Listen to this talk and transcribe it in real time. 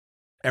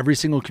Every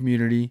single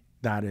community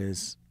that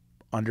is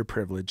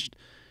underprivileged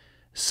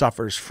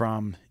suffers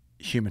from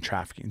human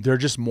trafficking. They're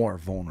just more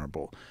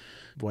vulnerable,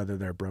 whether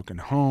they're broken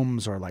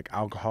homes or like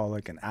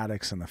alcoholic and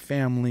addicts in the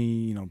family,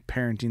 you know,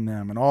 parenting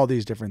them and all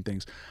these different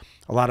things.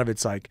 A lot of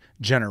it's like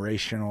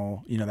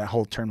generational, you know, that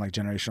whole term like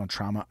generational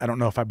trauma. I don't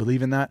know if I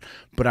believe in that,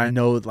 but I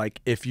know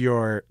like if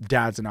your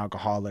dad's an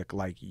alcoholic,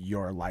 like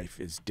your life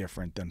is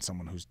different than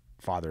someone whose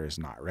father is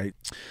not, right?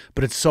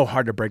 But it's so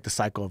hard to break the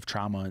cycle of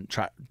trauma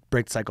and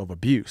break the cycle of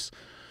abuse.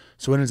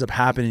 So what ends up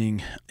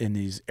happening in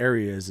these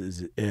areas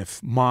is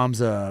if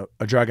mom's a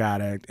drug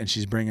addict and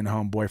she's bringing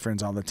home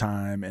boyfriends all the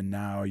time, and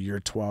now you're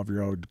a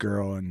 12-year-old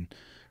girl and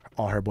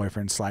all her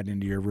boyfriends slide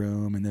into your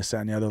room and this,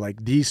 that, and the other,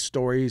 like these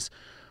stories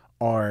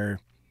are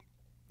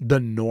the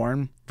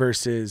norm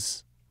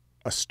versus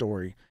a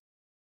story.